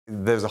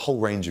There's a whole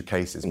range of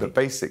cases, but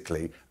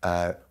basically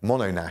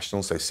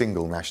mono-nationals, so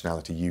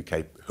single-nationality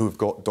UK, who have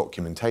got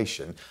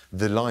documentation,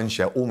 the lion's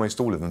share, almost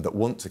all of them that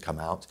want to come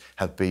out,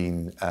 have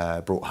been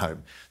brought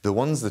home. The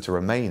ones that are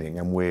remaining,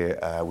 and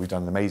we've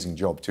done an amazing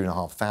job,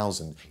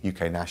 2,500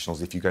 UK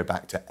nationals, if you go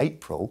back to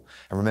April,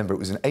 and remember it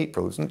was in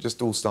April, it wasn't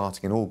just all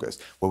starting in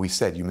August, where we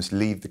said you must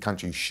leave the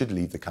country, you should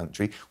leave the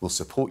country, we'll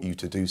support you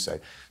to do so.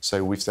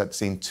 So we've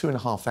seen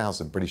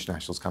 2,500 British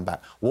nationals come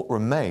back. What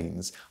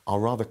remains are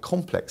rather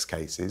complex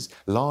cases,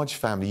 large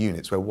family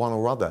units where one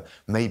or other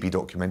may be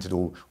documented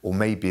or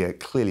may be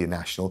clearly a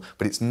national,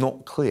 but it's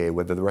not clear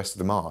whether the rest of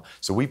them are.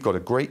 So we've got a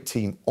great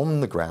team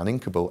on the ground in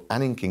Kabul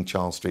and in King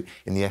Charles Street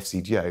in the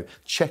FCDO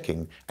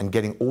checking and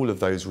getting all of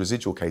those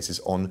residual cases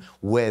on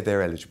where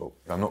they're eligible.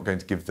 I'm not going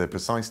to give the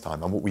precise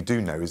time, and what we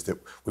do know is that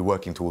we're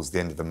working towards the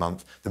end of the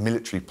month. The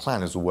military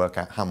planners will work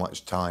out how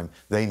much time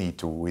they need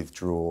to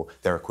withdraw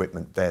their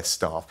equipment, their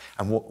staff,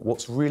 and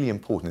what's really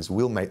important is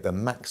we'll make the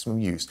maximum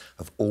use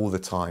of all the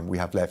time we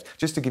have left.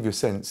 Just to give you a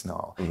sense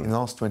now, in the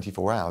last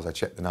 24 hours, I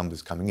checked the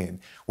numbers coming in,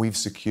 we've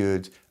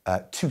secured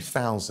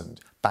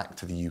 2,000 back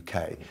to the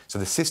UK. So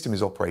the system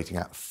is operating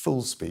at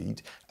full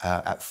speed,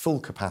 at full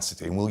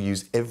capacity, and we'll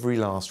use every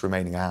last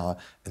remaining hour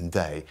and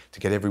day to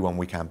get everyone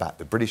we can back.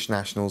 The British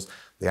nationals,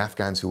 the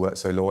Afghans who work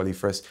so loyally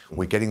for us,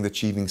 we're getting the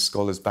achieving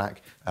scholars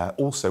back,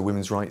 also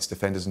women's rights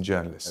defenders and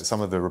journalists.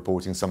 Some of the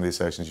reporting, some of the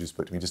assertions you just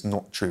put to me, just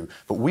not true.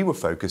 But we were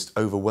focused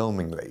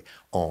overwhelmingly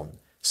on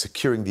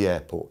securing the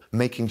airport,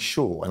 making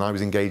sure, and I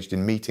was engaged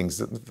in meetings,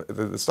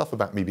 the stuff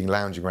about me being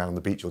lounging around on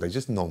the beach all day,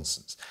 just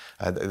nonsense.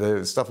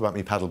 The stuff about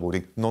me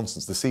paddleboarding,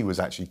 nonsense. The sea was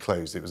actually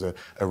closed. It was a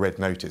red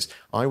notice.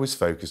 I was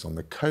focused on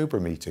the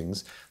COBRA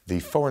meetings, the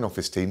Foreign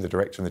Office team, the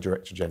Director and the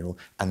Director General,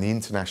 and the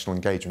international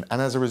engagement.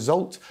 And as a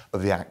result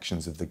of the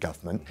actions of the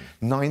government,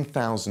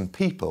 9,000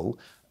 people,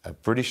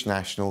 British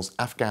nationals,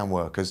 Afghan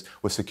workers,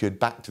 were secured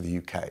back to the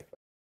UK.